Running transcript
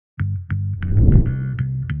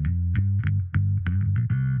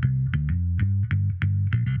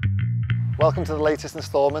Welcome to the latest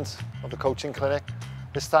instalment of the coaching clinic.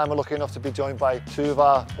 This time we're lucky enough to be joined by two of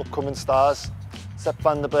our upcoming stars, Sepp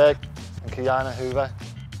and Berg and Ki-Jana Hoever.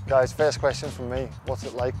 Guys, first question from me, what's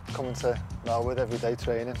it like coming to Melwood every day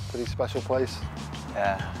training? Pretty special place.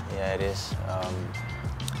 Yeah, it is.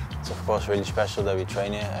 It's of course really special that we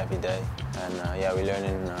train here every day, and yeah, we're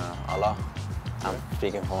learning a lot. I'm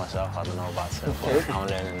speaking for myself, I don't know about Sepp, but I'm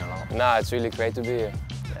learning a lot. Nah, it's really great to be here.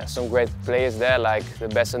 Yeah, some great players there, like the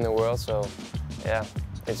best in the world, so yeah,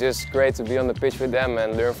 it's just great to be on the pitch with them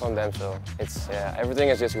and learn from them, so it's, yeah, everything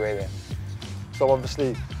is just great here. So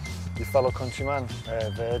obviously, your fellow countryman,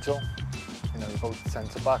 Virgil, you know, you're both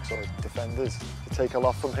centre-backs or defenders. You take a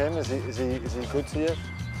lot from him, is he good to you?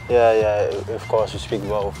 Yeah, of course we speak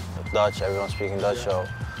both Dutch, everyone's speaking Dutch, so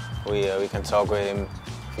we can talk with him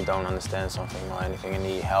if we don't understand something or anything, and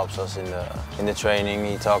he helps us in the training.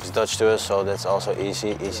 He talks Dutch to us, so that's also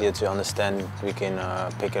easier to understand. We can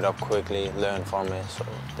pick it up quickly, learn from it, so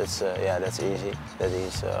that's easy. That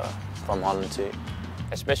he's from Holland too.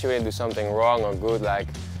 Especially when you do something wrong or good, like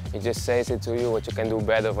he just says it to you, what you can do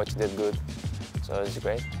better, what you did good. So it's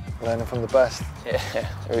great. Learning from the best. Yeah, it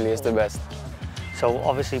really is the best. So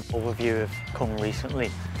obviously both of you have come recently.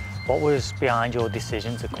 What was behind your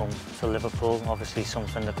decision to come to Liverpool? Obviously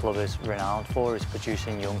something the club is renowned for is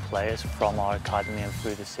producing young players from our academy and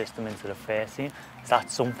through the system into the first team. Is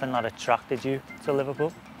that something that attracted you to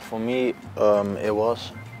Liverpool? For me, it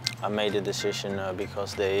was. I made the decision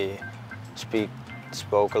because they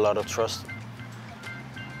spoke a lot of trust.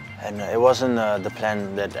 And it wasn't the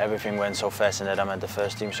plan that everything went so fast and that I'm at the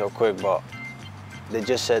first team so quick, but they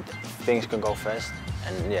just said things can go fast,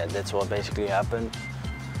 and yeah, that's what basically happened.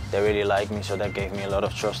 They really like me, so that gave me a lot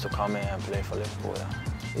of trust to come here and play for Liverpool.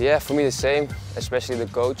 Yeah, for me the same, especially the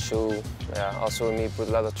coach who also in me put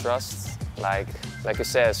a lot of trust. Like you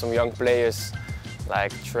said, some young players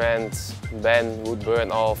like Trent, Ben,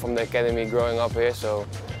 Woodburn, all from the academy growing up here, so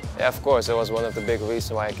yeah, of course, it was one of the big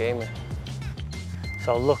reasons why I came here.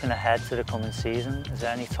 So looking ahead to the coming season, is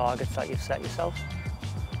there any targets that you've set yourself?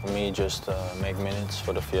 For me, just make minutes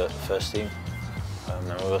for the first team, and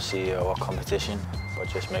we'll see what competition, but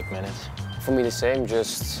just make minutes. For me the same,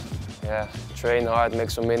 just train hard, make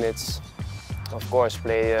some minutes. Of course,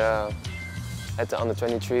 play at the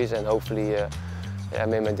under-23s and hopefully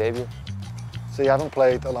make my debut. So you haven't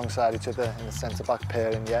played alongside each other in the centre-back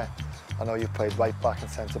pairing yet. I know you've played right back and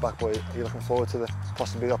centre-back, but are you looking forward to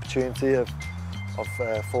the opportunity of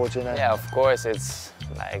forging it? Yeah, of course. It's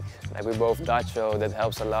like we're both Dutch, so that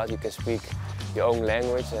helps a lot. You can speak your own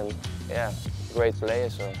language, and yeah, great player,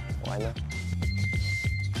 so why not?